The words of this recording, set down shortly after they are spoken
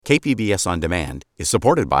KPBS On Demand is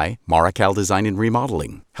supported by Marrocale Design and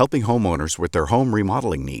Remodeling, helping homeowners with their home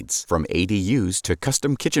remodeling needs. From ADUs to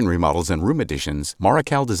custom kitchen remodels and room additions,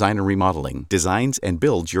 Marrocale Design and Remodeling designs and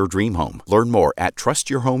builds your dream home. Learn more at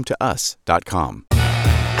trustyourhometous.com.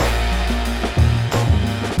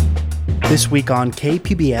 This week on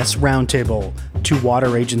KPBS Roundtable, two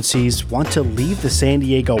water agencies want to leave the San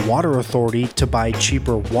Diego Water Authority to buy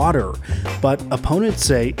cheaper water, but opponents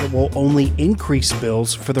say it will only increase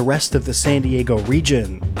bills for the rest of the San Diego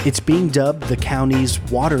region. It's being dubbed the county's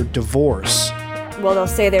water divorce. Well, they'll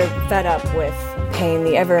say they're fed up with paying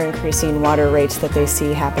the ever-increasing water rates that they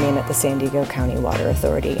see happening at the San Diego County Water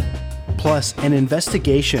Authority. Plus, an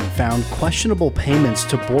investigation found questionable payments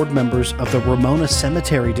to board members of the Ramona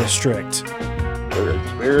Cemetery District. There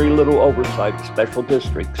is very little oversight of special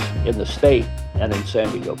districts in the state and in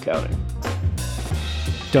San Diego County.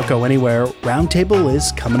 Don't go anywhere. Roundtable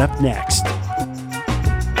is coming up next.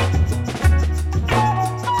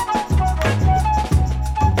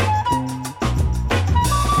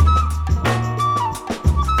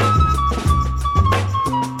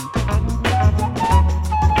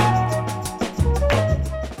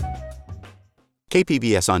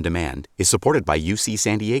 KPBS On Demand is supported by UC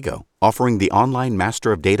San Diego, offering the online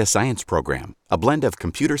Master of Data Science program, a blend of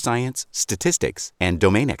computer science, statistics, and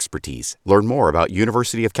domain expertise. Learn more about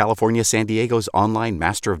University of California San Diego's online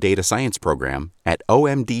Master of Data Science program at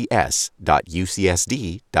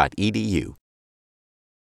omds.ucsd.edu.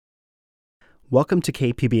 Welcome to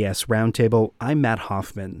KPBS Roundtable. I'm Matt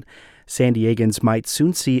Hoffman. San Diegans might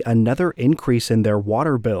soon see another increase in their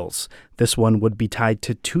water bills. This one would be tied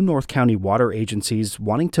to two North County water agencies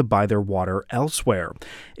wanting to buy their water elsewhere.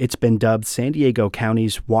 It's been dubbed San Diego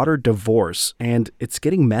County's water divorce, and it's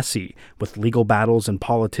getting messy, with legal battles and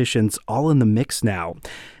politicians all in the mix now.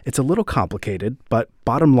 It's a little complicated, but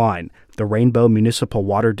bottom line, the Rainbow Municipal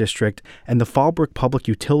Water District and the Fallbrook Public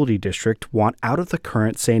Utility District want out of the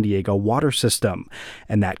current San Diego water system.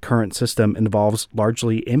 And that current system involves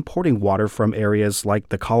largely importing water from areas like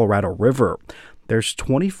the Colorado River. There's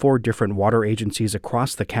 24 different water agencies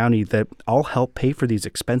across the county that all help pay for these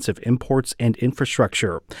expensive imports and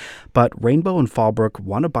infrastructure. But Rainbow and Fallbrook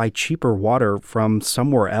want to buy cheaper water from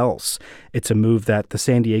somewhere else. It's a move that the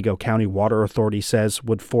San Diego County Water Authority says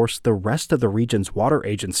would force the rest of the region's water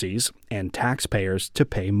agencies and taxpayers to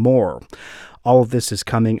pay more. All of this is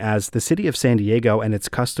coming as the city of San Diego and its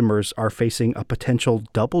customers are facing a potential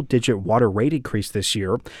double-digit water rate increase this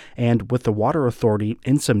year, and with the water authority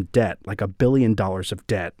in some debt, like $1 billion of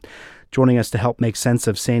debt. Joining us to help make sense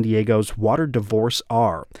of San Diego's water divorce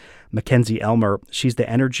are Mackenzie Elmer. She's the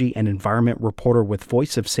energy and environment reporter with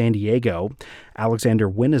Voice of San Diego. Alexander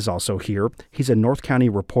Wynn is also here. He's a North County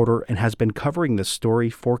reporter and has been covering this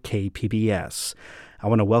story for KPBS. I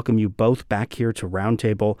want to welcome you both back here to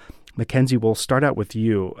Roundtable. Mackenzie, we'll start out with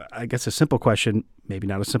you. I guess a simple question, maybe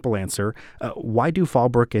not a simple answer. Why do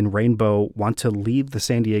Fallbrook and Rainbow want to leave the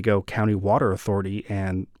San Diego County Water Authority,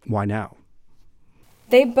 and why now?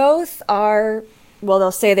 They both are, well,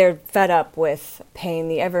 they'll say they're fed up with paying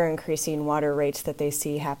the ever-increasing water rates that they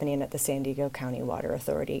see happening at the San Diego County Water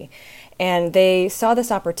Authority. And they saw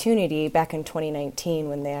this opportunity back in 2019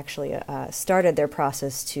 when they actually started their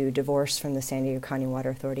process to divorce from the San Diego County Water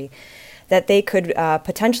Authority, that they could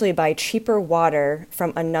potentially buy cheaper water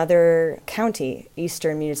from another county,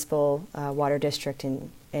 Eastern Municipal Water District in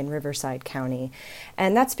Riverside County.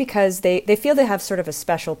 And that's because they feel they have sort of a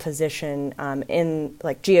special position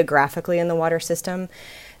geographically in the water system.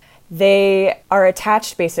 They are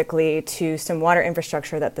attached basically to some water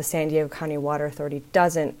infrastructure that the San Diego County Water Authority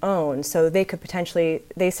doesn't own. So they could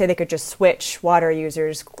they say they could just switch water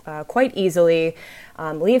users quite easily,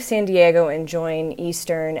 leave San Diego and join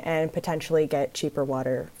Eastern and potentially get cheaper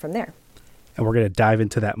water from there. And we're going to dive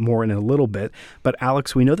into that more in a little bit. But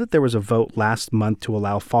Alex, we know that there was a vote last month to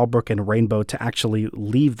allow Fallbrook and Rainbow to actually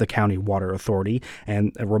leave the County Water Authority.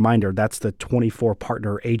 And a reminder, that's the 24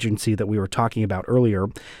 partner agency that we were talking about earlier.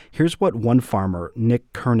 Here's what one farmer,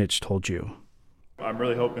 Nick Kernich, told you. I'm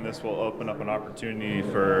really hoping this will open up an opportunity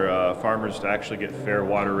for farmers to actually get fair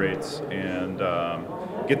water rates and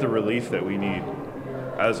get the relief that we need.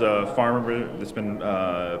 As a farmer that's been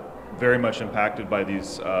very much impacted by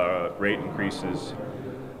these rate increases,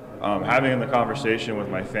 having the conversation with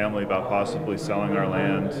my family about possibly selling our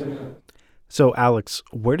land. So, Alex,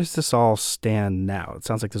 where does this all stand now? It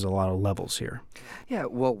sounds like there's a lot of levels here. Yeah,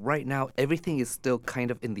 well, right now, everything is still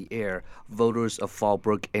kind of in the air. Voters of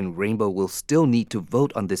Fallbrook and Rainbow will still need to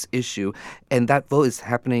vote on this issue, and that vote is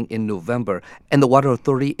happening in November. And the Water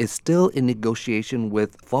Authority is still in negotiation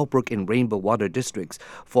with Fallbrook and Rainbow water districts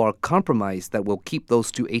for a compromise that will keep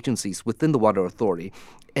those two agencies within the Water Authority.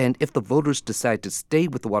 And if the voters decide to stay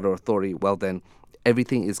with the water authority, well, then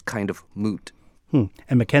everything is kind of moot. And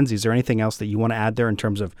Mackenzie, is there anything else that you want to add there in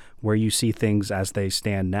terms of where you see things as they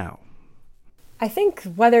stand now? I think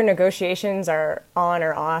whether negotiations are on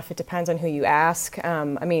or off, it depends on who you ask.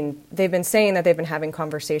 They've been saying that they've been having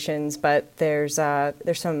conversations, but there's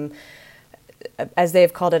some, as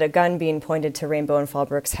they've called it, a gun being pointed to Rainbow and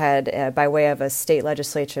Fallbrook's head by way of a state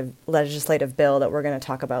legislative bill that we're going to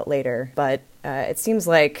talk about later. But it seems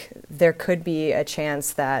like there could be a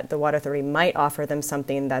chance that the Water Authority might offer them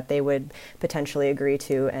something that they would potentially agree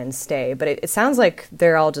to and stay. But it sounds like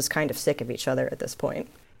they're all just kind of sick of each other at this point.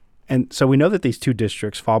 And so we know that these two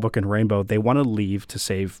districts, Fallbrook and Rainbow, they want to leave to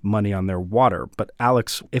save money on their water. But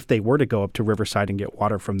Alex, if they were to go up to Riverside and get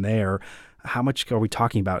water from there, how much are we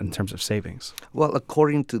talking about in terms of savings? Well,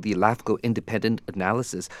 according to the LAFCO independent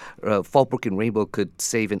analysis, Fallbrook and Rainbow could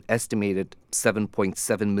save an estimated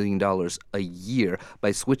 $7.7 million a year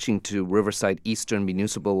by switching to Riverside Eastern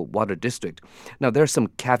Municipal Water District. Now, there are some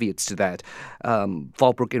caveats to that.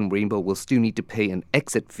 Fallbrook and Rainbow will still need to pay an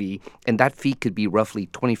exit fee, and that fee could be roughly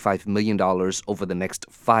 $25 million over the next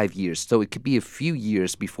 5 years. So it could be a few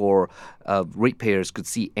years before ratepayers could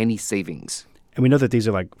see any savings. And we know that these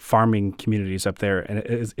are like farming communities up there. And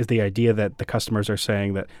is the idea that the customers are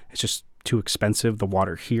saying that it's just too expensive, the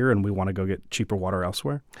water here, and we want to go get cheaper water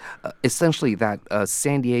elsewhere? Essentially that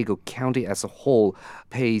San Diego County as a whole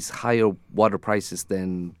pays higher water prices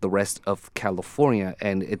than the rest of California.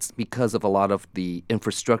 And it's because of a lot of the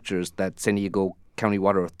infrastructures that San Diego County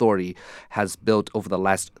Water Authority has built over the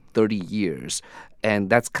last 30 years. And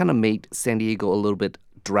that's kind of made San Diego a little bit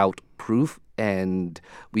drought-proof. And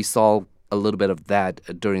we saw a little bit of that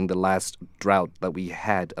during the last drought that we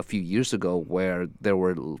had a few years ago, where there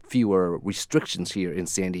were fewer restrictions here in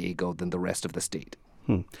San Diego than the rest of the state.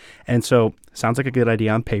 And so sounds like a good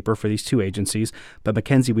idea on paper for these two agencies. But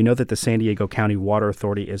Mackenzie, we know that the San Diego County Water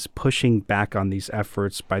Authority is pushing back on these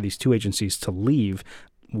efforts by these two agencies to leave.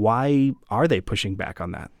 Why are they pushing back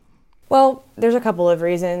on that? Well, there's a couple of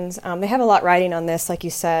reasons. They have a lot riding on this, like you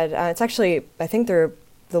said. It's actually, I think the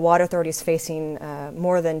Water Authority is facing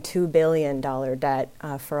more than $2 billion debt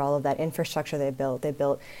for all of that infrastructure they built. They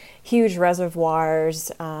built huge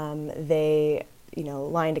reservoirs. They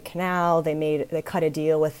lined a canal. They cut a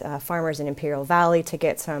deal with farmers in Imperial Valley to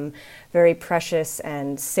get some very precious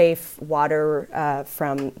and safe water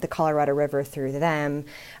from the Colorado River through them.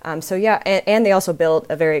 And they also built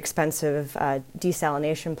a very expensive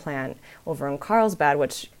desalination plant over in Carlsbad,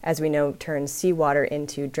 which, as we know, turns seawater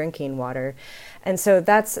into drinking water. And so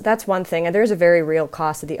that's one thing. And there's a very real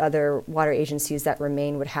cost that the other water agencies that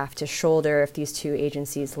remain would have to shoulder if these two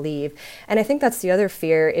agencies leave. And I think that's the other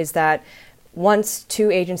fear, is that once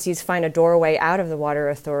two agencies find a doorway out of the Water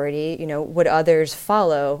Authority, would others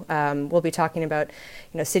follow? We'll be talking about,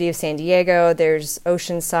 City of San Diego. There's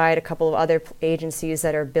Oceanside, a couple of other agencies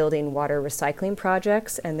that are building water recycling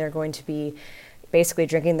projects, and they're going to be basically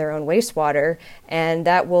drinking their own wastewater, and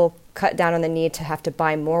that will cut down on the need to have to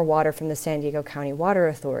buy more water from the San Diego County Water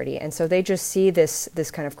Authority. And so they just see this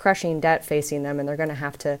kind of crushing debt facing them, and they're going to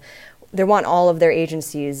have to. They want all of their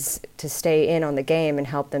agencies to stay in on the game and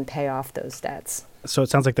help them pay off those debts. So it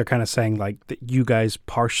sounds like they're kind of saying like that you guys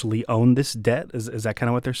partially own this debt. Is that kind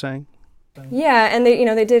of what they're saying? Yeah, and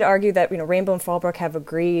they did argue that Rainbow and Fallbrook have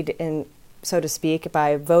agreed, in so to speak,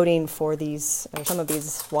 by voting for some of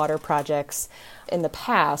these water projects in the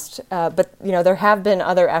past. But there have been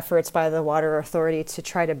other efforts by the Water Authority to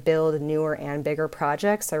try to build newer and bigger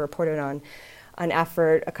projects. I reported on an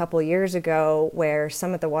effort a couple of years ago where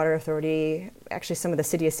some of the Water Authority, actually some of the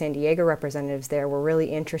City of San Diego representatives there, were really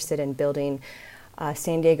interested in building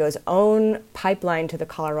San Diego's own pipeline to the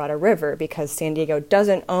Colorado River, because San Diego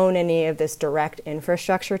doesn't own any of this direct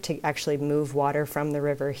infrastructure to actually move water from the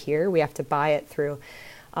river here. We have to buy it through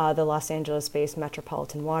the Los Angeles-based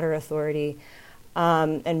Metropolitan Water Authority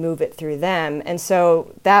and move it through them. And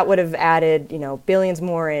so that would have added, billions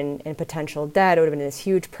more in potential debt. It would have been this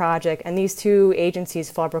huge project. And these two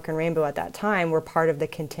agencies, Fallbrook and Rainbow at that time, were part of the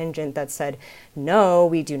contingent that said, no,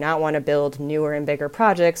 we do not want to build newer and bigger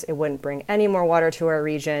projects. It wouldn't bring any more water to our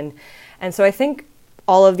region. And so I think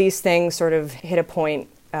all of these things sort of hit a point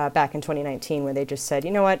back in 2019 where they just said,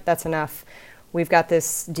 you know what, that's enough. We've got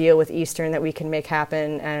this deal with Eastern that we can make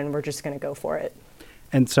happen, and we're just going to go for it.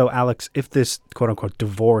 And so, Alex, if this quote-unquote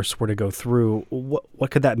divorce were to go through,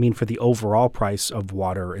 what could that mean for the overall price of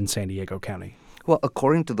water in San Diego County? Well,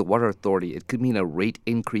 according to the Water Authority, it could mean a rate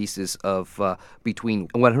increases of between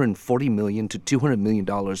 $140 million to $200 million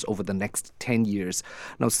over the next 10 years.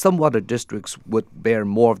 Now, some water districts would bear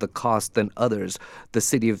more of the cost than others. The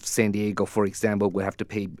city of San Diego, for example, would have to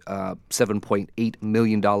pay $7.8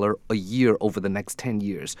 million a year over the next 10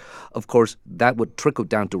 years. Of course, that would trickle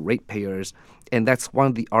down to ratepayers. And that's one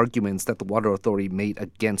of the arguments that the Water Authority made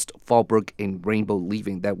against Fallbrook and Rainbow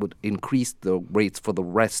leaving, that would increase the rates for the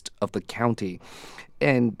rest of the county.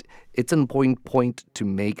 And it's an important point to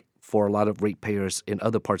make for a lot of ratepayers in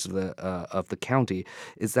other parts of the county,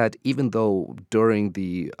 is that even though during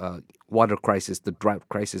the water crisis, the drought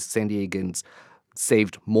crisis, San Diegans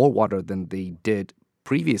saved more water than they did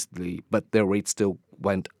previously, but their rates still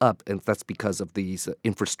went up, and that's because of these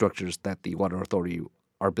infrastructures that the Water Authority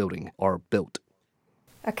are building or built.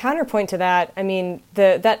 A counterpoint to that, I mean,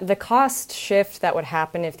 the cost shift that would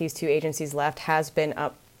happen if these two agencies left has been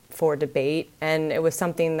up for debate, and it was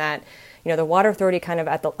something that, the Water Authority kind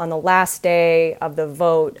of on the last day of the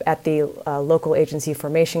vote at the Local Agency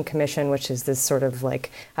Formation Commission, which is this sort of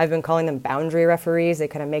like, I've been calling them boundary referees. They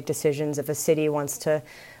kind of make decisions if a city wants to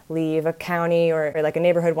leave a county, or like a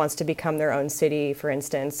neighborhood wants to become their own city, for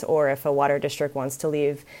instance, or if a water district wants to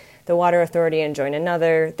leave the Water Authority and join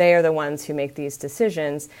another. They are the ones who make these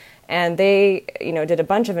decisions. And they, did a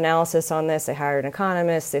bunch of analysis on this. They hired an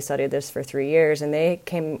economist. They studied this for 3 years, and they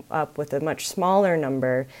came up with a much smaller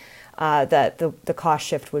number that the cost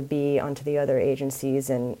shift would be onto the other agencies.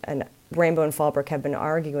 And Rainbow and Fallbrook have been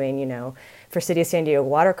arguing, for City of San Diego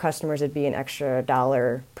water customers, it'd be an extra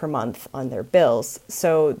 $1 per month on their bills.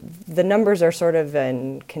 So the numbers are sort of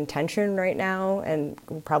in contention right now and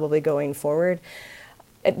probably going forward.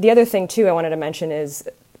 The other thing, too, I wanted to mention is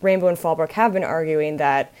Rainbow and Fallbrook have been arguing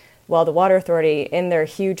that, well, the Water Authority, in their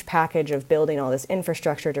huge package of building all this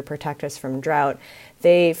infrastructure to protect us from drought,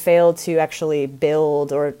 they failed to actually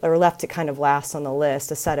build or left it kind of last on the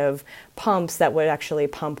list, a set of pumps that would actually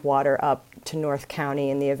pump water up to North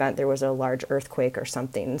County in the event there was a large earthquake or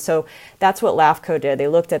something. So that's what LAFCO did. They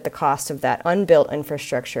looked at the cost of that unbuilt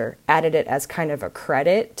infrastructure, added it as kind of a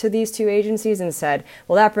credit to these two agencies, and said,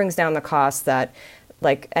 well, that brings down the cost that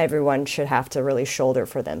everyone should have to really shoulder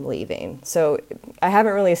for them leaving. So I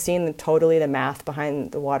haven't really seen the math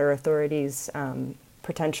behind the Water Authority's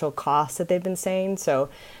potential costs that they've been saying. So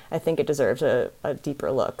I think it deserves a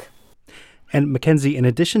deeper look. And Mackenzie, in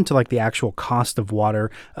addition to the actual cost of water,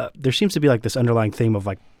 there seems to be this underlying theme of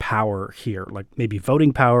power here, maybe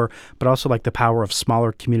voting power, but also the power of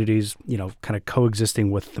smaller communities, kind of coexisting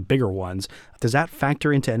with the bigger ones. Does that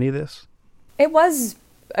factor into any of this? It was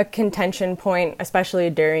a contention point, especially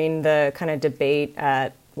during the kind of debate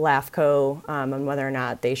at LAFCO on whether or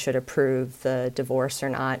not they should approve the divorce or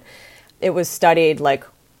not. It was studied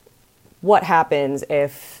what happens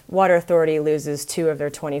if Water Authority loses 2 of their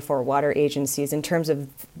 24 water agencies in terms of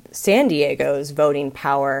San Diego's voting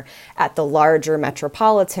power at the larger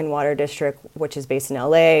metropolitan water district, which is based in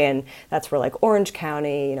LA, and that's where Orange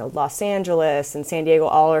County, Los Angeles and San Diego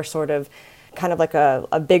all are sort of kind of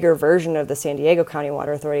a bigger version of the San Diego County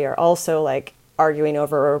Water Authority, are also arguing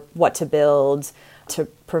over what to build to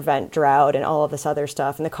prevent drought and all of this other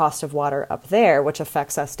stuff, and the cost of water up there, which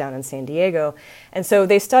affects us down in San Diego. And so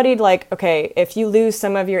they studied okay, if you lose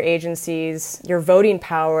some of your agencies, your voting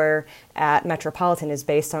power at Metropolitan is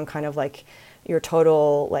based on kind of your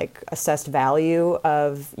total assessed value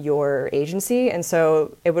of your agency. And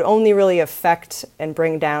so it would only really affect and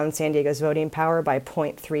bring down San Diego's voting power by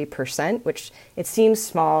 0.3%, which it seems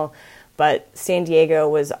small, but San Diego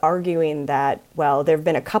was arguing that, well, there have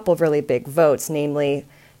been a couple of really big votes, namely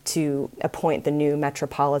to appoint the new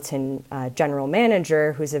Metropolitan general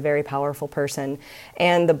manager, who's a very powerful person,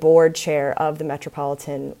 and the board chair of the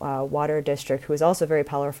Metropolitan Water District, who is also a very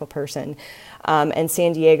powerful person. And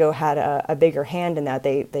San Diego had a bigger hand in that.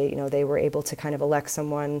 They were able to kind of elect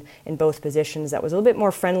someone in both positions that was a little bit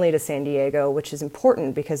more friendly to San Diego, which is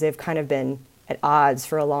important because they've kind of been at odds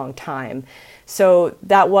for a long time. So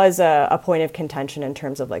that was a point of contention in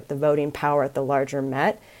terms of the voting power at the larger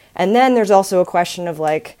Met. And then there's also a question of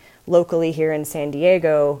locally here in San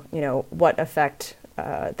Diego, what effect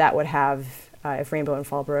that would have if Rainbow and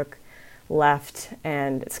Fallbrook left.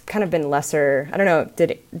 And it's kind of been lesser. I don't know.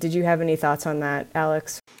 Did you have any thoughts on that,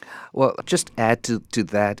 Alex? Well, just add to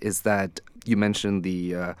that is that you mentioned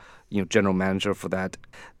the general manager for that.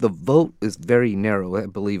 The vote is very narrow. I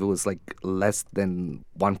believe it was less than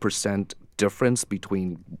 1% difference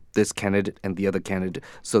between this candidate and the other candidate.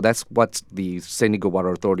 So that's what the San Diego Water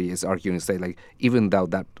Authority is arguing, to say even though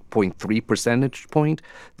that 0.3 percentage point,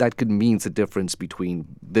 that could mean the difference between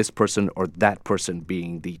this person or that person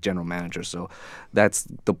being the general manager. So that's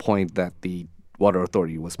the point that the water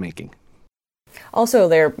authority was making. Also,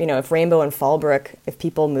 there, if Rainbow and Fallbrook, if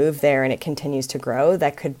people move there and it continues to grow,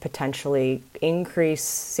 that could potentially increase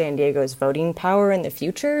San Diego's voting power in the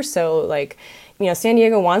future. So, San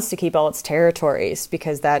Diego wants to keep all its territories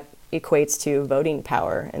because that equates to voting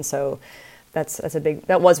power, and so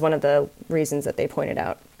that was one of the reasons that they pointed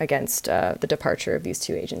out against the departure of these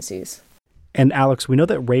two agencies. And Alex, we know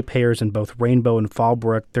that ratepayers in both Rainbow and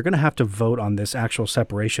Fallbrook, they're going to have to vote on this actual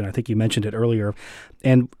separation. I think you mentioned it earlier.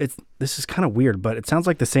 And this is kind of weird, but it sounds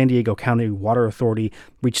like the San Diego County Water Authority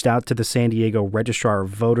reached out to the San Diego Registrar of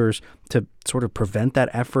Voters to sort of prevent that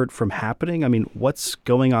effort from happening. I mean, what's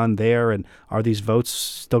going on there, and are these votes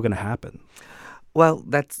still going to happen? Well,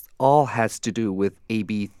 that's all has to do with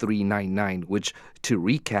AB 399, which, to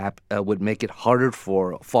recap, would make it harder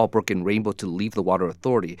for Fallbrook and Rainbow to leave the Water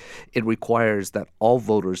Authority. It requires that all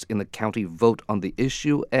voters in the county vote on the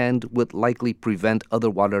issue and would likely prevent other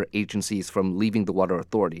water agencies from leaving the Water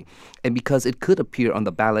Authority. And because it could appear on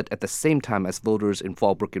the ballot at the same time as voters in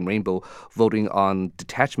Fallbrook and Rainbow voting on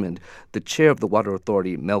detachment, the chair of the Water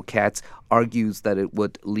Authority, Mel Katz, argues that it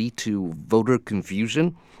would lead to voter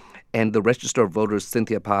confusion. And the Registrar of Voters,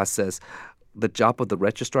 Cynthia Paz, says the job of the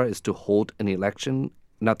registrar is to hold an election,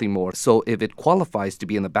 nothing more. So if it qualifies to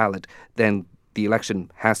be in the ballot, then the election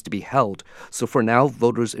has to be held. So for now,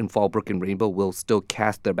 voters in Fallbrook and Rainbow will still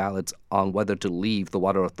cast their ballots on whether to leave the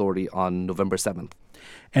Water Authority on November 7th.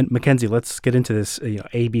 And Mackenzie, let's get into this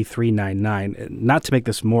AB 399, not to make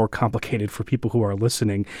this more complicated for people who are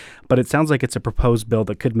listening, but it sounds like it's a proposed bill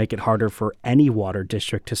that could make it harder for any water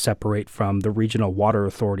district to separate from the regional water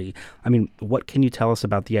authority. I mean, what can you tell us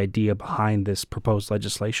about the idea behind this proposed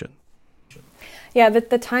legislation? Yeah,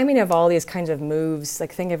 the timing of all these kinds of moves,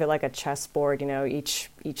 think of it like a chessboard, each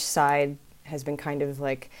side has been kind of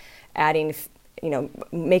adding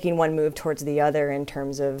making one move towards the other in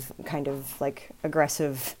terms of kind of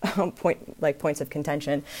aggressive points of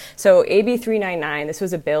contention. So AB 399, this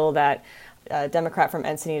was a bill that a Democrat from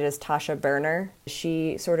Encinitas, Tasha Berner,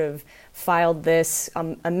 she sort of filed this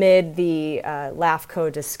amid the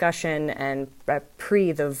LAFCO discussion and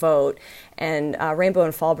pre the vote. And Rainbow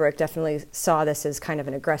and Fallbrook definitely saw this as kind of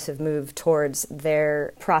an aggressive move towards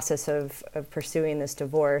their process of pursuing this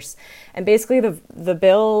divorce. And basically the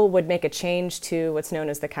bill would make a change to what's known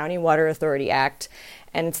as the County Water Authority Act.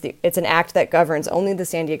 And it's an act that governs only the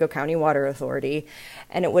San Diego County Water Authority.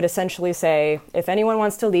 And it would essentially say, if anyone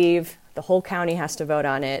wants to leave, the whole county has to vote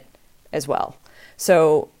on it as well.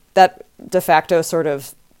 So that de facto sort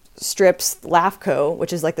of strips LAFCO,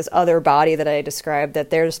 which is this other body that I described, that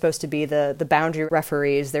they're supposed to be the boundary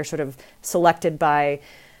referees. They're sort of selected by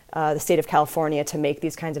the state of California to make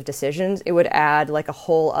these kinds of decisions. It would add a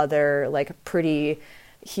whole other pretty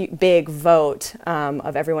big vote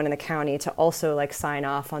of everyone in the county to also sign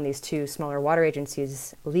off on these two smaller water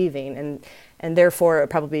agencies leaving, and therefore it would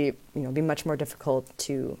probably be much more difficult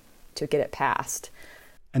to get it passed.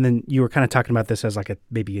 And then you were kind of talking about this as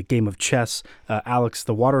maybe a game of chess. Alex,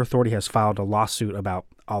 the Water Authority has filed a lawsuit about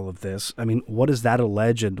all of this. I mean, what does that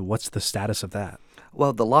allege, and what's the status of that?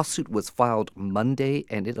 Well, the lawsuit was filed Monday,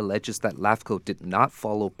 and it alleges that LAFCO did not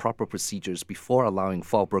follow proper procedures before allowing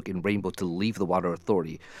Fallbrook and Rainbow to leave the Water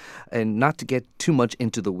Authority. And not to get too much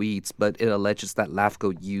into the weeds, but it alleges that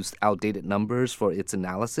LAFCO used outdated numbers for its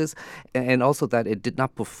analysis, and also that it did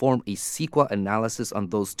not perform a CEQA analysis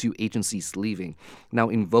on those two agencies leaving. Now,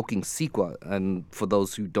 invoking CEQA, and for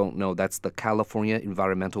those who don't know, that's the California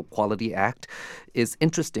Environmental Quality Act, is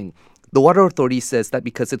interesting. The Water Authority says that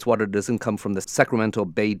because its water doesn't come from the Sacramento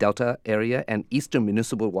Bay Delta area and eastern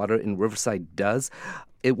municipal water in Riverside does,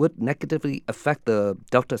 it would negatively affect the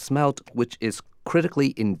Delta smelt, which is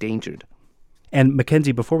critically endangered. And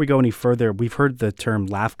Mackenzie, before we go any further, we've heard the term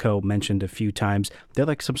LAFCO mentioned a few times.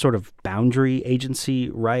 They're some sort of boundary agency,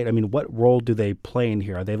 right? I mean, what role do they play in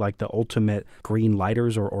here? Are they the ultimate green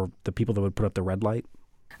lighters or the people that would put up the red light?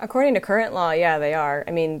 According to current law, yeah, they are.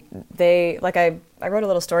 I mean, they I wrote a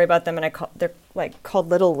little story about them, and they're called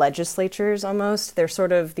little legislatures almost. They're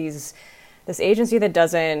sort of this agency that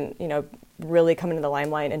doesn't really come into the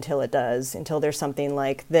limelight until it does, until there's something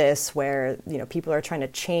like this where people are trying to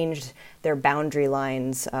change their boundary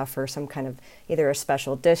lines for some kind of either a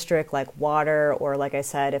special district like water, or like I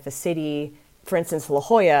said, if a city, for instance, La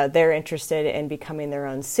Jolla, they're interested in becoming their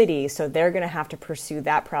own city, so they're going to have to pursue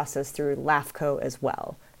that process through LAFCO as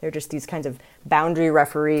well. They're just these kinds of boundary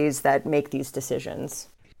referees that make these decisions.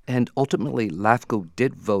 And ultimately, LAFCO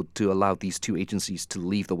did vote to allow these two agencies to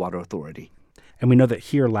leave the Water Authority. And we know that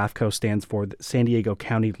here LAFCO stands for the San Diego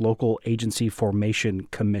County Local Agency Formation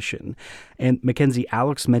Commission. And Mackenzie,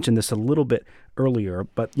 Alex mentioned this a little bit earlier,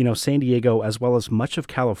 but San Diego, as well as much of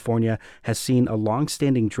California, has seen a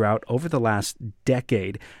long-standing drought over the last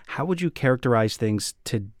decade. How would you characterize things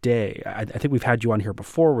today? I think we've had you on here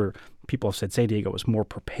before where people have said San Diego was more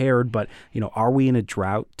prepared, but are we in a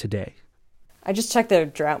drought today? I just checked the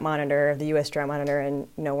drought monitor, the U.S. drought monitor, and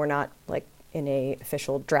we're not like in a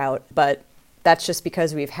official drought, but that's just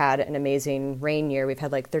because we've had an amazing rain year. We've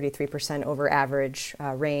had like 33% over average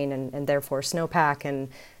rain and therefore snowpack, and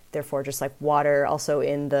therefore just like water also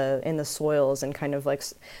in the soils, and kind of like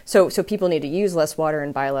so people need to use less water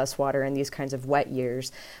and buy less water in these kinds of wet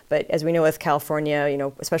years. But as we know with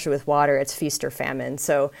California, especially with water, it's feast or famine.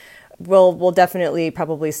 So we'll definitely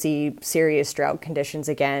probably see serious drought conditions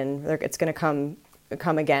again. It's going to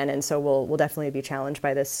come again, and so we'll definitely be challenged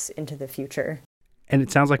by this into the future. And it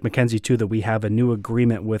sounds like, Mackenzie, too, that we have a new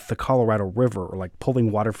agreement with the Colorado River, or like pulling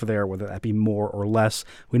water for there, whether that be more or less.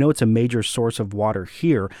 We know it's a major source of water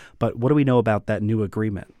here, but what do we know about that new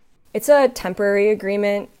agreement? It's a temporary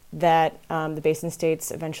agreement that the basin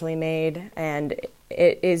states eventually made, and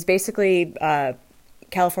it is basically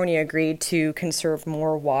California agreed to conserve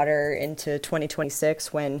more water into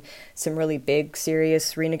 2026 when some really big,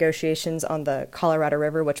 serious renegotiations on the Colorado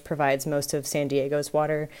River, which provides most of San Diego's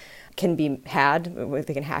water, can be had.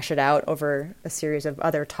 They can hash it out over a series of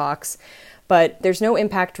other talks. But there's no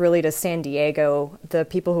impact really to San Diego. The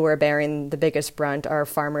people who are bearing the biggest brunt are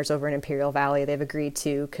farmers over in Imperial Valley. They've agreed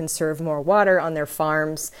to conserve more water on their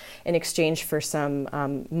farms in exchange for some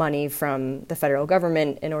money from the federal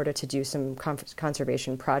government in order to do some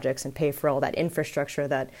conservation projects and pay for all that infrastructure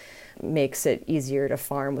that makes it easier to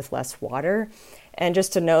farm with less water. And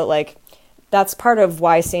just to note, that's part of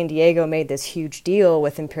why San Diego made this huge deal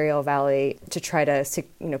with Imperial Valley to try to,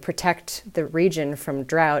 protect the region from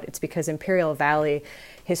drought. It's because Imperial Valley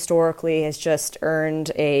historically has just earned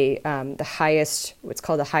the highest, what's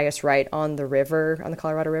called the highest right on the river, on the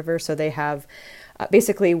Colorado River. So they have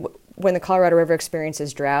basically when the Colorado River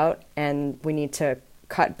experiences drought and we need to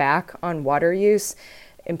cut back on water use,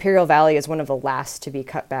 Imperial Valley is one of the last to be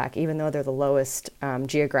cut back, even though they're the lowest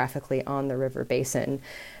geographically on the river basin.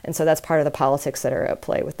 And so that's part of the politics that are at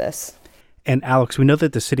play with this. And Alex, we know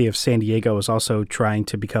that the city of San Diego is also trying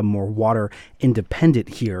to become more water independent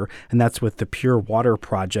here, and that's with the Pure Water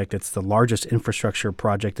Project. It's the largest infrastructure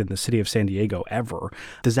project in the city of San Diego ever.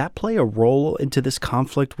 Does that play a role into this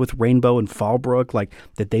conflict with Rainbow and Fallbrook, like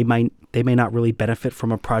that they may not really benefit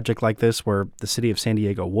from a project like this where the city of San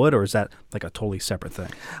Diego would, or is that like a totally separate thing?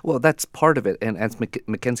 Well, that's part of it. And as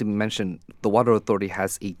Mackenzie mentioned, the Water Authority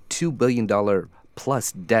has a $2 billion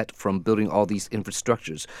plus debt from building all these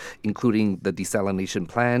infrastructures, including the desalination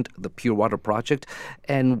plant, the Pure Water Project.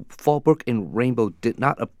 And Fallbrook and Rainbow did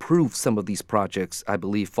not approve some of these projects. I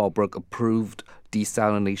believe Fallbrook approved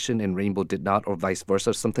desalination and Rainbow did not, or vice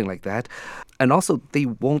versa, something like that. And also, they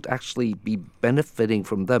won't actually be benefiting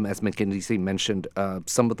from them. As Mackenzie mentioned,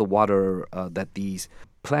 some of the water that these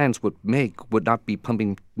plants would make would not be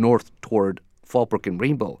pumping north toward Fallbrook and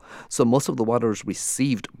Rainbow. So most of the waters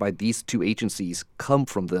received by these two agencies come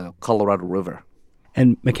from the Colorado River.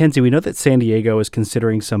 And Mackenzie, we know that San Diego is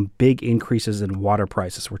considering some big increases in water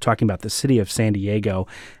prices. We're talking about the city of San Diego,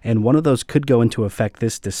 and one of those could go into effect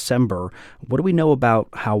this December. What do we know about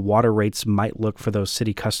how water rates might look for those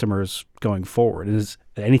city customers going forward? Is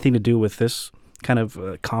it anything to do with this kind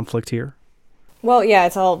of conflict here? Well, yeah,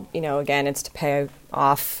 it's all, again, it's to pay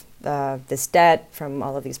off this debt from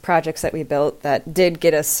all of these projects that we built that did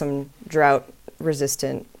get us some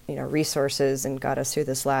drought-resistant resources and got us through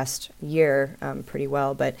this last year pretty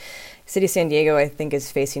well. But City of San Diego, I think,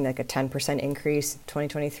 is facing like a 10% increase in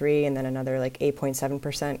 2023 and then another like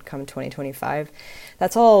 8.7% come 2025.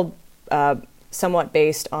 That's all somewhat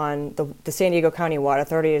based on the San Diego County Water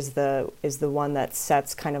Authority is the one that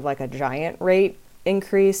sets kind of like a giant rate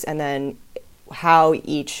increase, and then how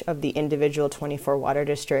each of the individual 24 water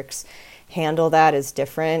districts handle that is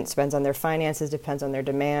different. It depends on their finances, depends on their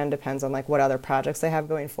demand, depends on like what other projects they have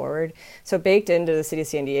going forward. So baked into the City of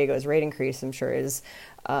San Diego's rate increase, I'm sure, is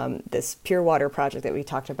this Pure Water project that we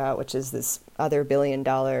talked about, which is this other $1 billion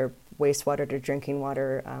wastewater to drinking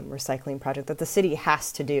water recycling project that the city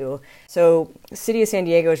has to do. So the City of San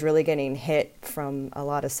Diego is really getting hit from a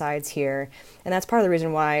lot of sides here. And that's part of the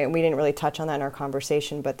reason why we didn't really touch on that in our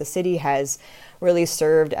conversation, but the city has really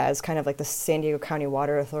served as kind of like the San Diego County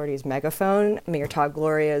Water Authority's megaphone. Mayor Todd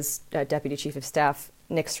Gloria's deputy chief of staff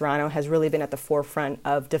Nick Serrano has really been at the forefront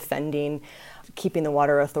of defending keeping the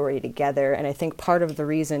water authority together. And I think part of the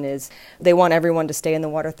reason is they want everyone to stay in the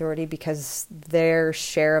water authority because their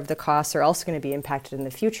share of the costs are also going to be impacted in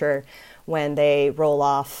the future when they roll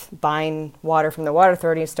off buying water from the water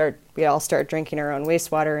authority and we all start drinking our own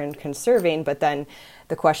wastewater and conserving. But then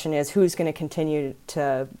the question is, who's going to continue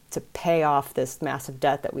to pay off this massive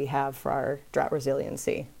debt that we have for our drought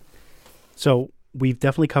resiliency? So we've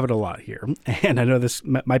definitely covered a lot here, and I know this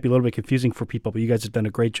might be a little bit confusing for people, but you guys have done a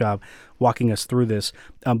great job walking us through this.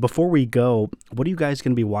 Before we go, what are you guys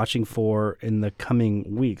going to be watching for in the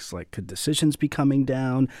coming weeks? Like, could decisions be coming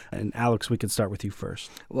down? And Alex, we can start with you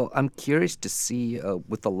first. Well, I'm curious to see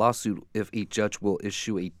with the lawsuit if a judge will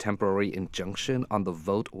issue a temporary injunction on the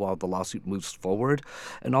vote while the lawsuit moves forward,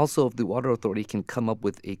 and also if the Water Authority can come up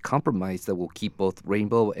with a compromise that will keep both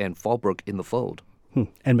Rainbow and Fallbrook in the fold.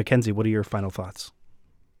 And Mackenzie, what are your final thoughts?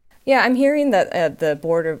 Yeah, I'm hearing that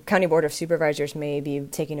the County Board of Supervisors may be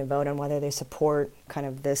taking a vote on whether they support kind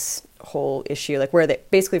of this whole issue, like where they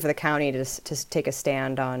basically for the county to take a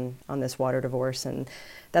stand on this water divorce. And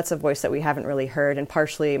that's a voice that we haven't really heard. And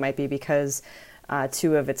partially it might be because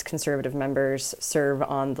two of its conservative members serve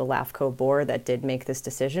on the LAFCO board that did make this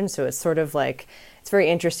decision. So it's sort of like, it's very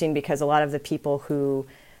interesting because a lot of the people who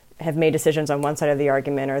have made decisions on one side of the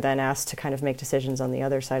argument are then asked to kind of make decisions on the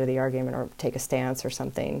other side of the argument or take a stance or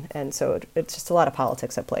something. And so it's just a lot of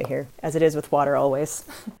politics at play here, as it is with water always.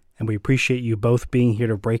 And we appreciate you both being here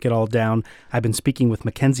to break it all down. I've been speaking with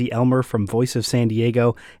Mackenzie Elmer from Voice of San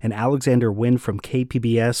Diego and Alexander Wynn from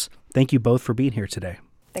KPBS. Thank you both for being here today.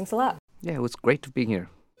 Thanks a lot. Yeah, it was great to be here.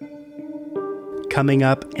 Coming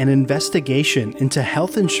up, an investigation into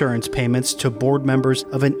health insurance payments to board members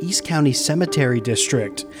of an East County cemetery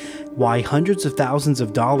district. Why hundreds of thousands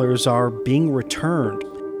of dollars are being returned.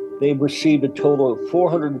 They've received a total of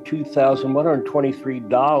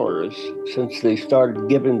 $402,123 since they started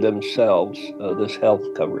giving themselves this health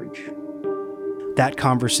coverage. That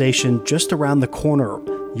conversation just around the corner.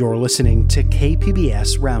 You're listening to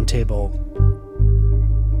KPBS Roundtable.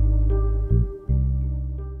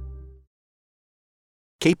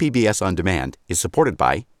 KPBS On Demand is supported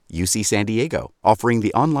by UC San Diego, offering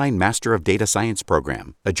the online Master of Data Science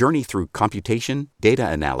program, a journey through computation, data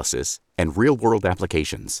analysis, and real-world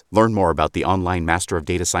applications. Learn more about the online Master of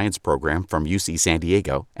Data Science program from UC San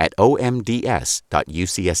Diego at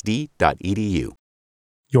omds.ucsd.edu.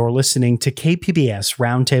 You're listening to KPBS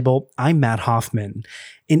Roundtable. I'm Matt Hoffman.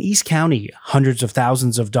 In East County, hundreds of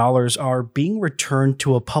thousands of dollars are being returned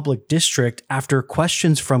to a public district after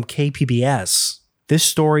questions from KPBS. This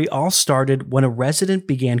story all started when a resident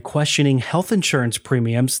began questioning health insurance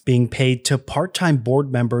premiums being paid to part-time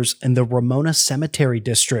board members in the Ramona Cemetery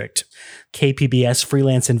District. KPBS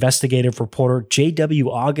freelance investigative reporter J.W.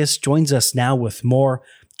 August joins us now with more.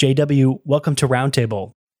 J.W., welcome to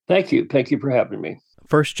Roundtable. Thank you. Thank you for having me.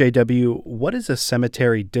 First, J.W., what is a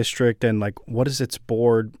cemetery district and what is its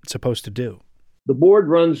board supposed to do? The board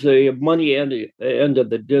runs the money end of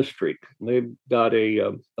the district. They've got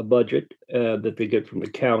a budget that they get from the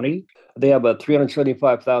county. They have a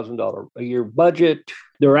 $375,000 a year budget.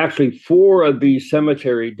 There are actually 4 of these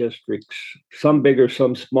cemetery districts, some bigger,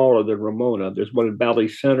 some smaller than Ramona. There's one in Valley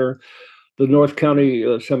Center. The North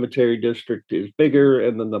County Cemetery District is bigger,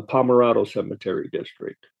 and then the Pomerado Cemetery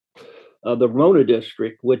District. The Ramona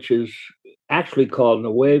District, which is actually called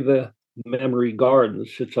Nueva Memory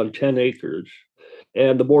Gardens, sits on 10 acres.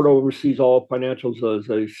 And the board oversees all financials, as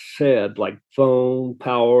I said, like phone,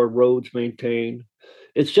 power, roads maintained.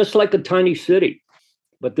 It's just like a tiny city,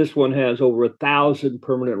 but this one has over 1,000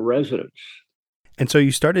 permanent residents. And so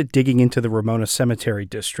you started digging into the Ramona Cemetery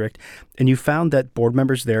District, and you found that board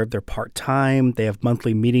members there, they're part-time, they have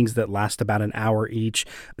monthly meetings that last about an hour each.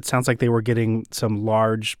 It sounds like they were getting some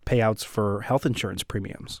large payouts for health insurance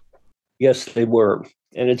premiums. Yes, they were.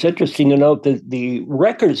 And it's interesting to note that the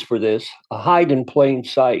records for this hide in plain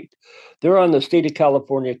sight. They're on the State of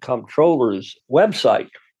California Comptroller's website,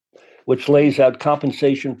 which lays out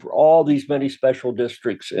compensation for all these many special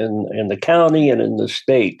districts in the county and in the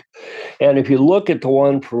state. And if you look at the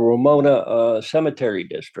one for Ramona Cemetery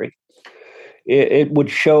District, it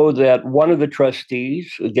would show that one of the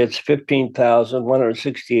trustees gets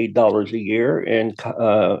 $15,168 a year in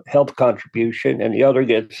health contribution, and the other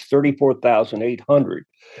gets $34,800.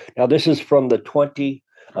 Now, this is from the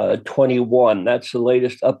 2021. That's the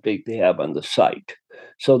latest update they have on the site.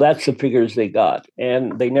 So that's the figures they got,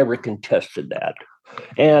 and they never contested that.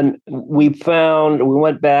 And we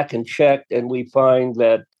went back and checked, and we find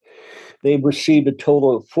that they've received a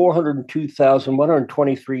total of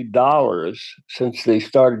 $402,123 since they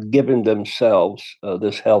started giving themselves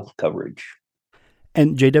this health coverage.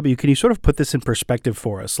 And JW, can you sort of put this in perspective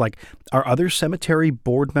for us? Like, are other cemetery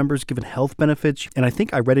board members given health benefits? And I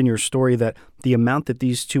think I read in your story that the amount that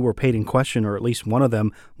these two were paid in question, or at least one of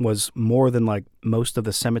them, was more than like most of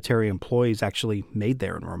the cemetery employees actually made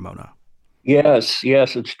there in Ramona. Yes,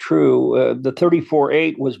 it's true. The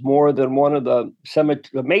 34.8 was more than one of the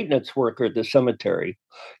maintenance worker at the cemetery.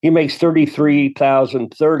 He makes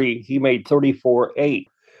 33,030. He made 34.8.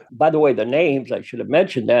 By the way, the names, I should have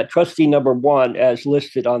mentioned that. Trustee number one, as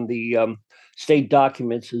listed on the state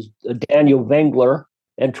documents, is Daniel Vengler,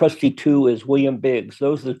 and trustee two is William Biggs.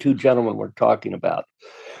 Those are the two gentlemen we're talking about.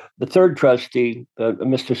 The third trustee,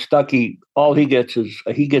 Mr. Stuckey, all he gets is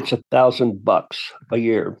 $1,000 a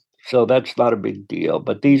year. So that's not a big deal.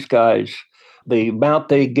 But these guys, the amount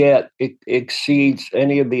they get exceeds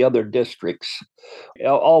any of the other districts.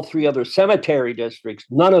 All three other cemetery districts,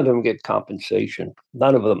 none of them get compensation.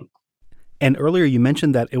 None of them. And earlier you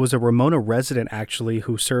mentioned that it was a Ramona resident actually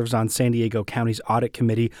who serves on San Diego County's audit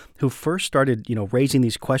committee who first started, raising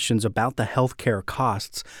these questions about the healthcare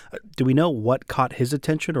costs. Do we know what caught his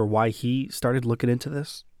attention or why he started looking into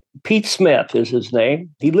this? Pete Smith is his name.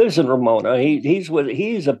 He lives in Ramona. He's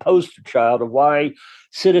a poster child of why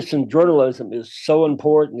citizen journalism is so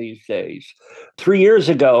important these days. 3 years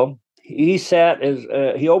ago, he sat as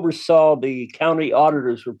he oversaw the county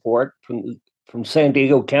auditor's report from San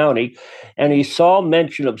Diego County, and he saw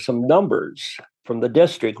mention of some numbers from the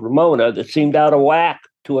district, Ramona, that seemed out of whack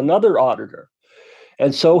to another auditor.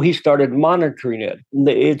 And so he started monitoring it.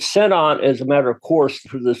 It's sent on, as a matter of course,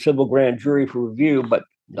 to the civil grand jury for review, but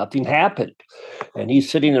nothing happened. And he's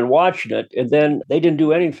sitting and watching it. And then they didn't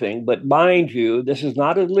do anything. But mind you, this is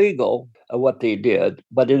not illegal, what they did,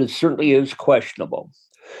 but certainly is questionable.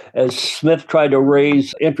 As Smith tried to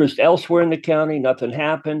raise interest elsewhere in the county, nothing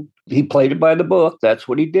happened. He played it by the book. That's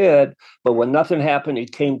what he did. But when nothing happened, he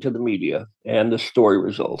came to the media, and the story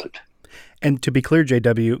resulted. And to be clear,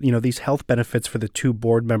 JW, these health benefits for the two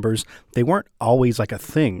board members, they weren't always like a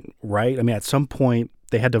thing, right? I mean, at some point,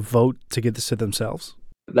 they had to vote to get this to themselves.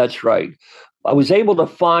 That's right. I was able to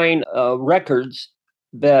find records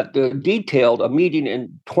that detailed a meeting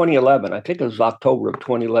in 2011. I think it was October of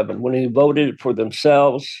 2011, when they voted for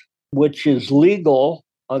themselves, which is legal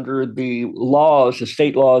under the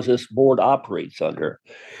state laws this board operates under.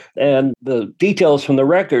 And the details from the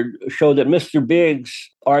record show that Mr. Biggs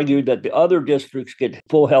argued that the other districts get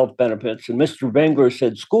full health benefits, and Mr. Vengler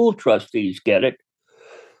said school trustees get it.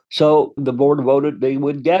 So the board voted they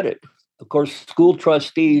would get it. Of course, school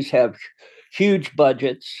trustees have huge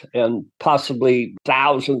budgets and possibly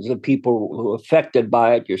thousands of people who are affected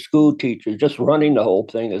by it. Your school teachers, just running the whole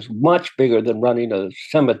thing is much bigger than running a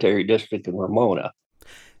cemetery district in Ramona.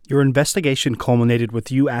 Your investigation culminated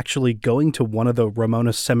with you actually going to one of the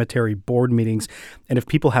Ramona Cemetery board meetings. And if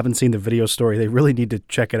people haven't seen the video story, they really need to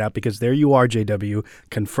check it out, because there you are, JW,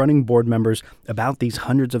 confronting board members about these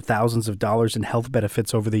hundreds of thousands of dollars in health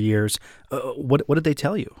benefits over the years. What did they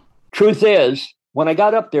tell you? Truth is, when I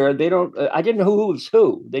got up there, I didn't know who was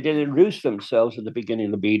who. They didn't introduce themselves at the beginning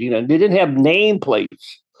of the meeting, and they didn't have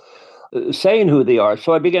nameplates saying who they are.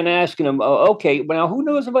 So I began asking them, okay, well, who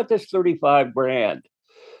knows about this 35 grand?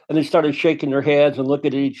 And they started shaking their heads and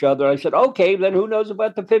looking at each other. I said, okay, then who knows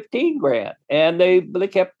about the 15 grand? And they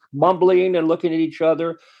kept mumbling and looking at each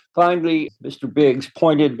other. Finally, Mr. Biggs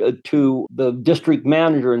pointed to the district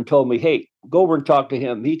manager and told me, hey, go over and talk to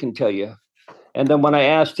him. He can tell you. And then when I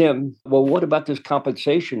asked him, well, what about this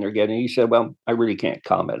compensation they're getting? He said, well, I really can't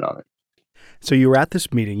comment on it. So you were at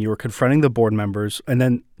this meeting, you were confronting the board members, and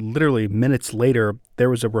then literally minutes later, there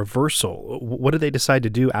was a reversal. What did they decide to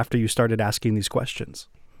do after you started asking these questions?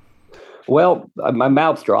 Well, my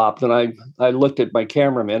mouth dropped, and I looked at my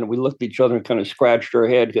cameraman, and we looked at each other and kind of scratched our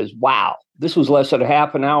head because, wow, this was less than a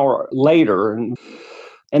half an hour later. And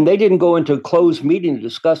they didn't go into a closed meeting to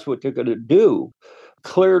discuss what they're going to do.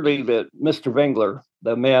 Clearly, that Mr. Vengler,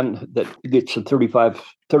 the man that gets the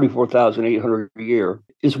 $34,800 a year,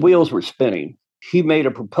 his wheels were spinning. He made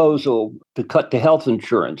a proposal to cut the health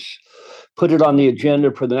insurance, put it on the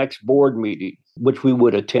agenda for the next board meeting, which we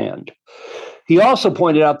would attend. He also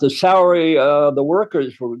pointed out the salary the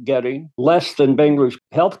workers were getting less than Vengler's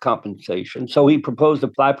health compensation, so he proposed a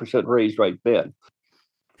 5% raise right then.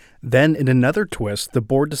 Then, in another twist, the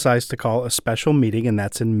board decides to call a special meeting, and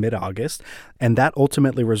that's in mid-August, and that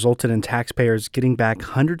ultimately resulted in taxpayers getting back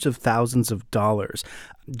hundreds of thousands of dollars.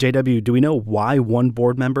 JW, do we know why one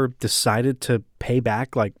board member decided to pay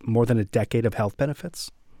back like more than a decade of health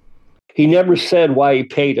benefits? He never said why he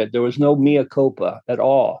paid it. There was no mea culpa at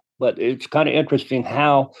all. But it's kind of interesting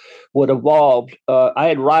how what evolved. I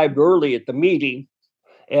had arrived early at the meeting,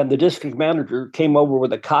 And the district manager came over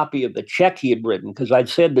with a copy of the check he had written because I'd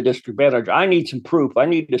said to the district manager, I need some proof. I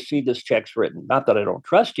need to see this check's written. Not that I don't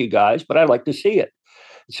trust you guys, but I'd like to see it.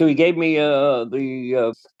 So he gave me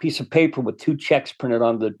the piece of paper with 2 checks printed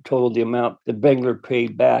on the total, the amount that Bengler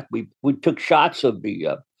paid back. We took shots of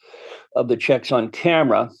the checks on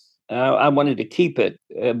camera. I wanted to keep it,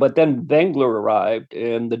 but then Bengler arrived,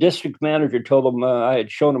 and the district manager told him I had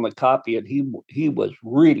shown him a copy, and he was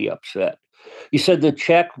really upset. He said the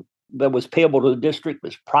check that was payable to the district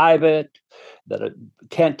was private, that it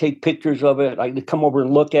can't take pictures of it. I had to come over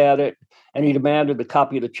and look at it, and he demanded a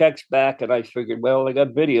copy of the checks back, and I figured, well, I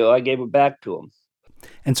got video. I gave it back to him.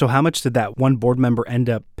 And so how much did that one board member end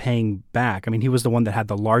up paying back? I mean, he was the one that had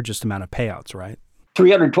the largest amount of payouts, right?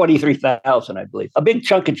 $323,000, I believe. A big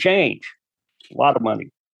chunk of change. A lot of money.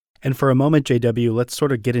 And for a moment, JW, let's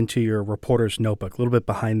sort of get into your reporter's notebook, a little bit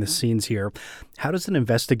behind the scenes here. How does an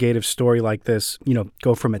investigative story like this,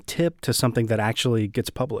 go from a tip to something that actually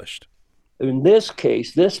gets published? In this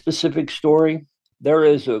case, this specific story, there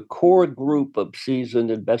is a core group of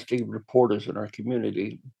seasoned investigative reporters in our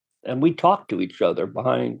community, and we talk to each other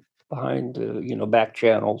behind back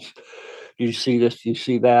channels. You see this, you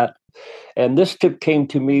see that. And this tip came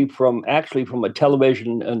to me from a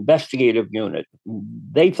television investigative unit.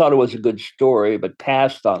 They thought it was a good story, but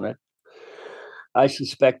passed on it. I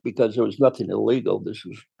suspect because there was nothing illegal. This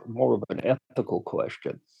was more of an ethical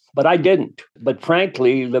question. But I didn't. But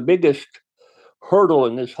frankly, the biggest hurdle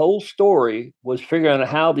in this whole story was figuring out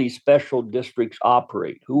how these special districts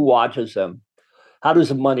operate, who watches them, how does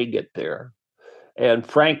the money get there? And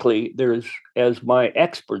frankly, there's, as my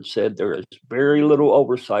expert said, there is very little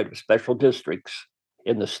oversight of special districts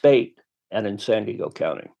in the state and in San Diego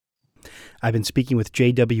County. I've been speaking with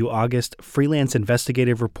J.W. August, freelance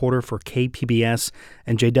investigative reporter for KPBS.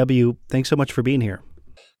 And J.W., thanks so much for being here.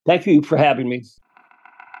 Thank you for having me.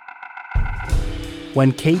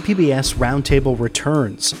 When KPBS Roundtable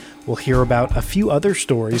returns, we'll hear about a few other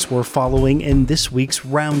stories we're following in this week's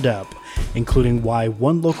Roundup, including why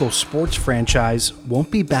one local sports franchise won't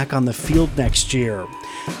be back on the field next year.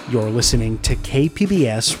 You're listening to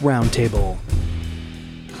KPBS Roundtable.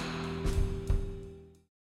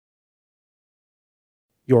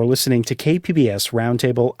 You're listening to KPBS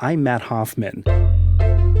Roundtable. I'm Matt Hoffman.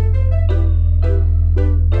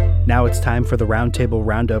 Now it's time for the Roundtable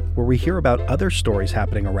Roundup, where we hear about other stories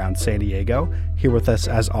happening around San Diego. Here with us,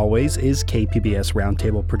 as always, is KPBS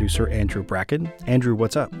Roundtable producer Andrew Bracken. Andrew,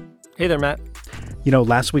 what's up? Hey there, Matt.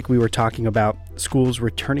 Last week we were talking about schools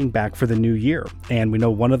returning back for the new year, and we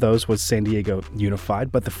know one of those was San Diego Unified,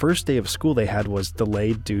 but the first day of school they had was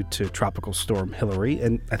delayed due to Tropical Storm Hillary,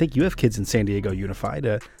 and I think you have kids in San Diego Unified.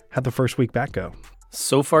 How'd the first week back go?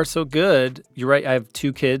 So far, so good. You're right. I have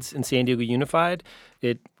 2 kids in San Diego Unified.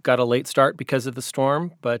 It got a late start because of the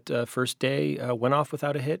storm, but first day went off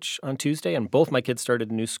without a hitch on Tuesday, and both my kids started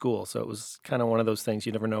a new school. So it was kind of one of those things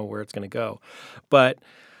you never know where it's going to go. But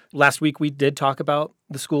last week we did talk about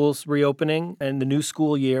the schools reopening and the new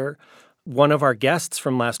school year. One of our guests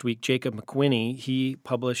from last week, Jacob McQuinney, he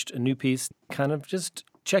published a new piece kind of just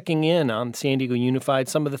checking in on San Diego Unified,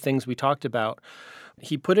 some of the things we talked about.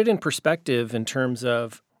 He put it in perspective in terms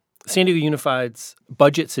of San Diego Unified's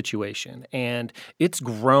budget situation, and it's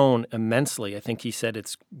grown immensely. I think he said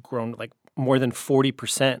it's grown like more than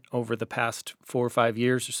 40% over the past 4 or 5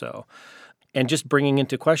 years or so. And just bringing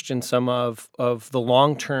into question some of the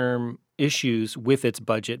long-term issues with its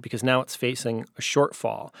budget, because now it's facing a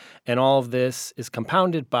shortfall. And all of this is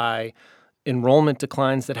compounded by enrollment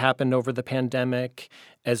declines that happened over the pandemic,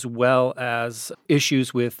 as well as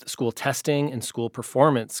issues with school testing and school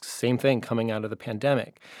performance, same thing coming out of the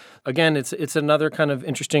pandemic. Again, it's another kind of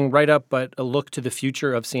interesting write-up, but a look to the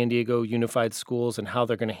future of San Diego Unified Schools and how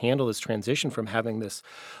they're going to handle this transition from having this.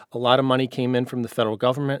 A lot of money came in from the federal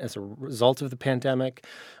government as a result of the pandemic,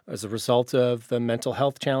 as a result of the mental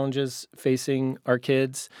health challenges facing our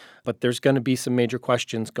kids, but there's going to be some major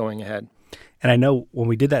questions going ahead. And I know when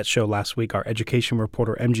we did that show last week, our education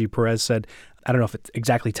reporter, MG Perez, said, I don't know if it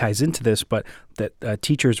exactly ties into this, but that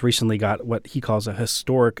teachers recently got what he calls a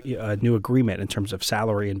historic new agreement in terms of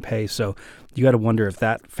salary and pay. So you got to wonder if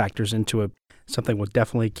that factors into something we'll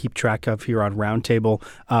definitely keep track of here on Roundtable.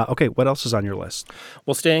 Okay, what else is on your list?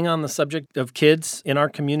 Well, staying on the subject of kids in our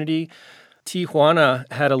community, Tijuana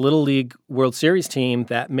had a Little League World Series team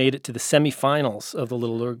that made it to the semifinals of the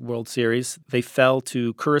Little League World Series. They fell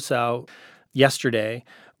to Curacao yesterday,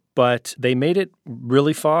 but they made it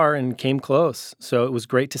really far and came close. So it was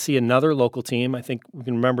great to see another local team. I think we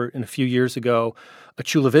can remember in a few years ago, a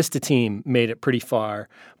Chula Vista team made it pretty far.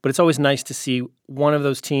 But it's always nice to see one of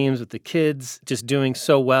those teams with the kids just doing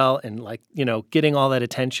so well and, getting all that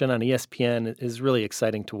attention on ESPN is really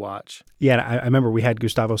exciting to watch. Yeah, I remember we had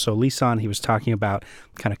Gustavo Solis on. He was talking about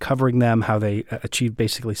kind of covering them, how they achieved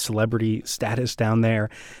basically celebrity status down there,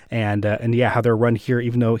 and how their run here,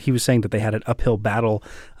 even though he was saying that they had an uphill battle,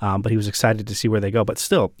 but he was excited to see where they go. But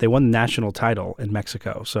still, they won the national title in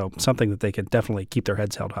Mexico, so something that they can definitely keep their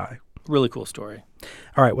heads held high. Really cool story.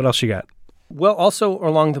 All right, what else you got? Well, also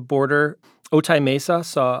along the border, Otay Mesa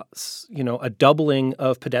saw, a doubling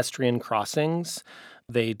of pedestrian crossings.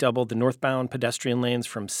 They doubled the northbound pedestrian lanes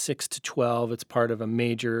from 6 to 12. It's part of a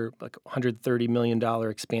major, $130 million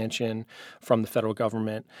expansion from the federal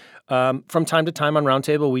government. From time to time on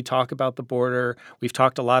Roundtable, we talk about the border. We've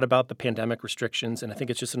talked a lot about the pandemic restrictions, and I think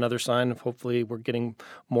it's just another sign of hopefully we're getting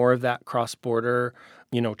more of that cross-border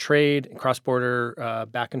trade and cross-border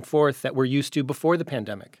back and forth that we're used to before the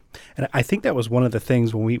pandemic. And I think that was one of the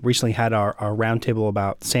things when we recently had our roundtable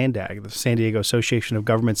about SANDAG, the San Diego Association of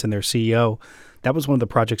Governments, and their CEO. That was one of the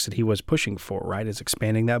projects that he was pushing for, right, is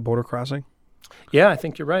expanding that border crossing? Yeah, I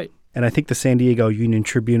think you're right. And I think the San Diego Union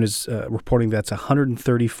Tribune is reporting that's a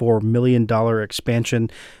 $134 million expansion.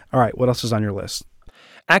 All right, what else is on your list?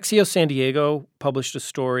 Axios San Diego published a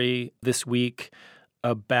story this week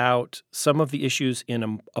about some of the issues in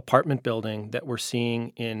an apartment building that we're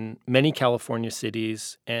seeing in many California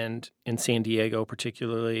cities and in San Diego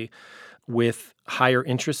particularly, with higher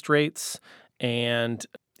interest rates and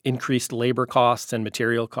increased labor costs and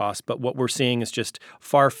material costs. But what we're seeing is just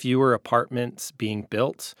far fewer apartments being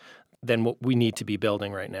built than what we need to be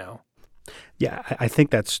building right now. Yeah, I think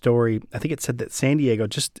that story, I think it said that San Diego,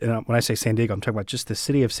 when I say San Diego, I'm talking about just the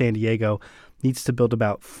city of San Diego, needs to build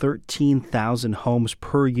about 13,000 homes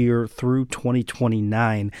per year through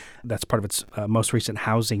 2029. That's part of its most recent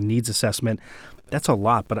housing needs assessment. That's a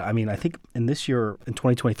lot, but I mean, I think in this year, in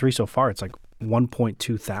 2023 so far, it's like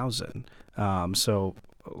 1.2 thousand. So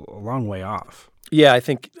a long way off. Yeah, I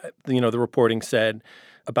think, the reporting said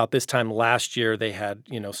about this time last year, they had,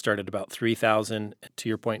 started about 3,000. To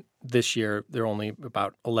your point, this year, they're only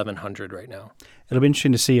about 1,100 right now. It'll be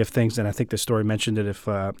interesting to see if things, and I think the story mentioned it, if,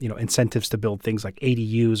 incentives to build things like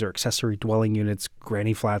ADUs or accessory dwelling units,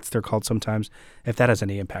 granny flats, they're called sometimes, if that has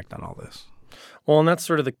any impact on all this. Well, and that's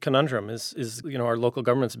sort of the conundrum is our local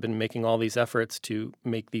governments have been making all these efforts to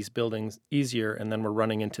make these buildings easier, and then we're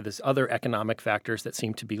running into this other economic factors that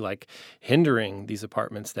seem to be hindering these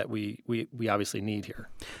apartments that we obviously need here.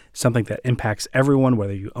 Something that impacts everyone,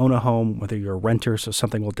 whether you own a home, whether you're a renter, so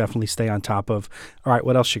something we'll definitely stay on top of. All right,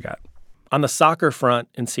 what else you got? On the soccer front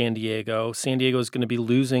in San Diego is going to be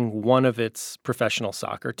losing one of its professional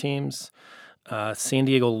soccer teams. San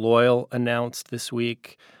Diego Loyal announced this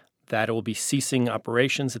week that it will be ceasing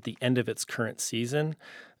operations at the end of its current season.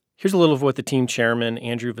 Here's a little of what the team chairman,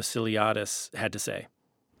 Andrew Vasiliadis, had to say.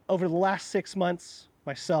 Over the last 6 months,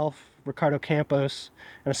 myself, Ricardo Campos,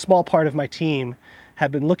 and a small part of my team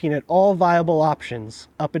have been looking at all viable options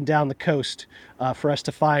up and down the coast for us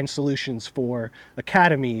to find solutions for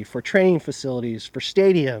academy, for training facilities, for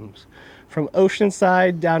stadiums. From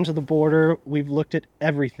Oceanside down to the border, we've looked at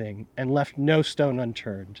everything and left no stone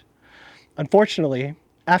unturned. Unfortunately,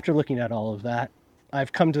 after looking at all of that,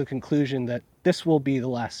 I've come to the conclusion that this will be the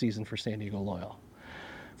last season for San Diego Loyal.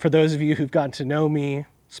 For those of you who've gotten to know me,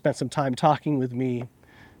 spent some time talking with me,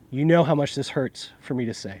 you know how much this hurts for me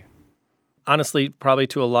to say. Honestly, probably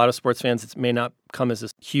to a lot of sports fans, it may not come as a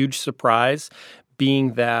huge surprise,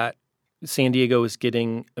 being that San Diego is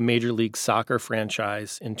getting a Major League Soccer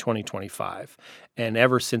franchise in 2025. And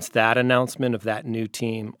ever since that announcement of that new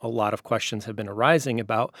team, a lot of questions have been arising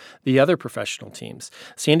about the other professional teams.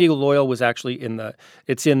 San Diego Loyal was actually in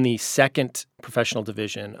the second professional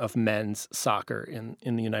division of men's soccer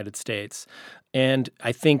in the United States. And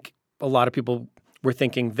I think a lot of people were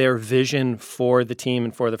thinking their vision for the team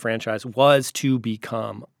and for the franchise was to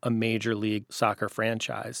become a Major League Soccer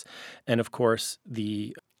franchise. And of course,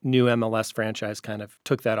 the new MLS franchise kind of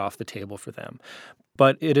took that off the table for them.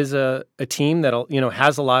 But it is a team that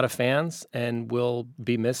has a lot of fans and will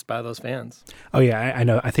be missed by those fans. Oh, yeah, I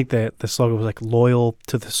know. I think the slogan was loyal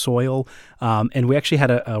to the soil. And we actually had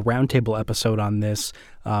a roundtable episode on this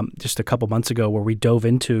just a couple months ago where we dove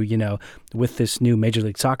into, with this new Major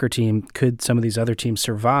League Soccer team, could some of these other teams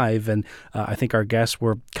survive? And I think our guests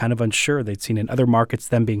were kind of unsure. They'd seen in other markets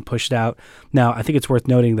them being pushed out. Now, I think it's worth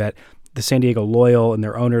noting that the San Diego Loyal and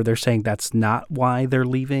their owner, they're saying that's not why they're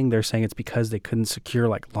leaving. They're saying it's because they couldn't secure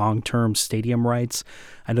like long-term stadium rights.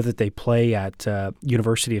 I know that they play at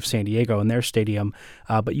University of San Diego in their stadium,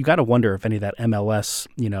 but you got to wonder if any of that MLS,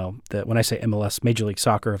 when I say MLS, Major League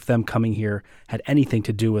Soccer, if them coming here had anything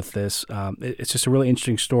to do with this. It's just a really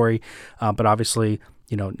interesting story, but obviously,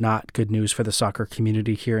 not good news for the soccer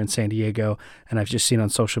community here in San Diego. And I've just seen on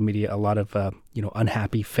social media a lot of,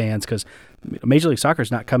 unhappy fans because Major League Soccer is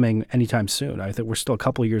not coming anytime soon. I think we're still a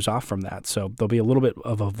couple of years off from that. So there'll be a little bit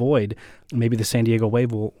of a void. Maybe the San Diego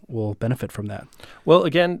Wave will benefit from that. Well,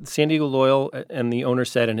 again, San Diego Loyal and the owner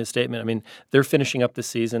said in his statement, I mean, they're finishing up the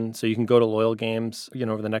season, so you can go to Loyal games,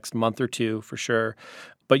 over the next month or two for sure.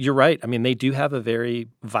 But you're right. I mean, they do have a very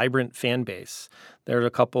vibrant fan base. There are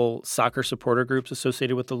a couple soccer supporter groups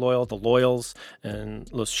associated with the Loyals and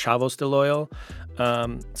Los Chavos de Loyal.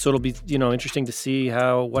 So it'll be, interesting to see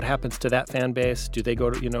what happens to that fan base. Do they go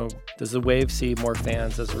to, does the Wave see more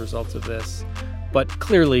fans as a result of this? But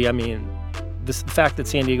clearly, I mean, the fact that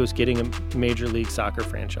San Diego's getting a Major League Soccer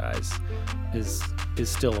franchise is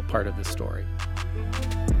still a part of this story.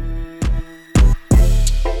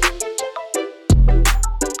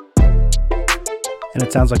 And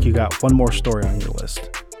it sounds like you got one more story on your list.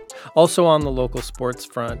 Also on the local sports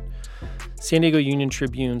front, San Diego Union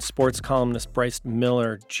Tribune sports columnist Bryce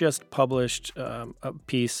Miller just published a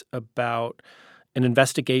piece about an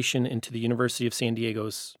investigation into the University of San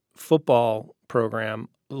Diego's football program.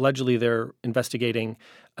 Allegedly, they're investigating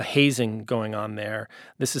a hazing going on there.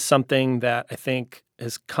 This is something that I think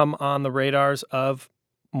has come on the radars of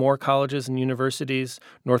more colleges and universities.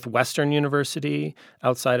 Northwestern University,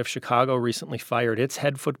 outside of Chicago, recently fired its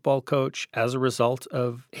head football coach as a result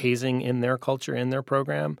of hazing in their culture, in their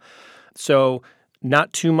program. So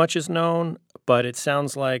not too much is known, but it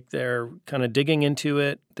sounds like they're kind of digging into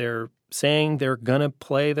it. They're saying they're going to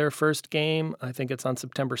play their first game. I think it's on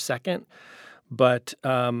September 2nd. But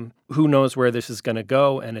who knows where this is going to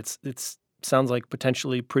go, and it's sounds like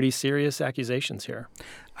potentially pretty serious accusations here.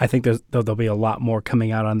 I think there'll be a lot more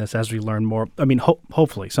coming out on this as we learn more. I mean,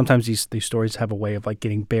 hopefully. Sometimes these stories have a way of like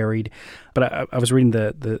getting buried. But I was reading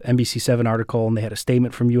the NBC7 article, and they had a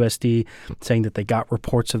statement from USD saying that they got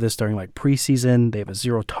reports of this during like preseason. They have a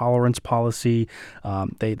zero tolerance policy.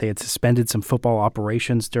 They had suspended some football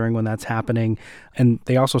operations during when that's happening. And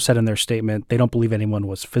they also said in their statement they don't believe anyone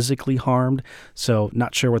was physically harmed. So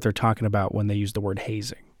not sure what they're talking about when they use the word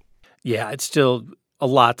hazing. Yeah, it's still a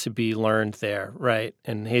lot to be learned there, right?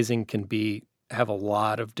 And hazing can have a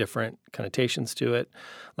lot of different connotations to it.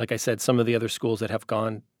 Like I said, some of the other schools that have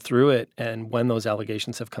gone through it and when those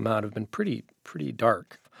allegations have come out have been pretty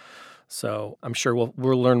dark. So I'm sure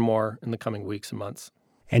we'll learn more in the coming weeks and months.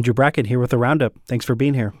 Andrew Brackett here with the Roundup. Thanks for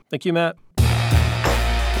being here. Thank you, Matt.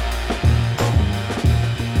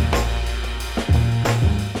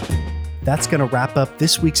 That's going to wrap up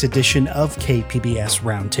this week's edition of KPBS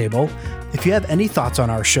Roundtable. If you have any thoughts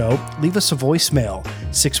on our show, leave us a voicemail,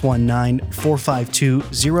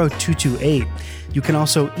 619-452-0228. You can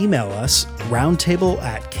also email us,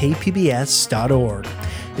 roundtable@kpbs.org.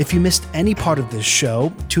 If you missed any part of this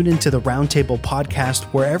show, tune into the Roundtable podcast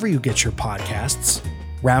wherever you get your podcasts.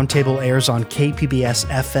 Roundtable airs on KPBS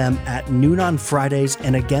FM at noon on Fridays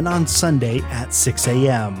and again on Sunday at 6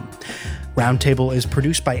 a.m. Roundtable is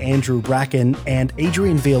produced by Andrew Bracken, and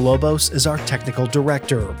Adrian Villalobos is our technical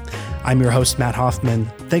director. I'm your host, Matt Hoffman.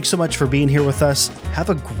 Thanks so much for being here with us. Have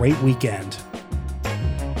a great weekend.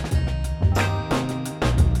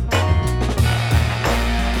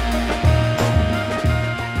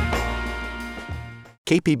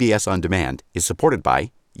 KPBS On Demand is supported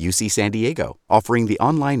by UC San Diego, offering the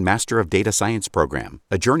online Master of Data Science program,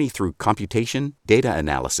 a journey through computation, data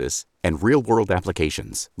analysis, and real-world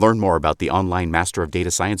applications. Learn more about the online Master of Data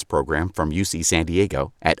Science program from UC San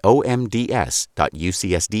Diego at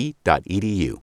omds.ucsd.edu.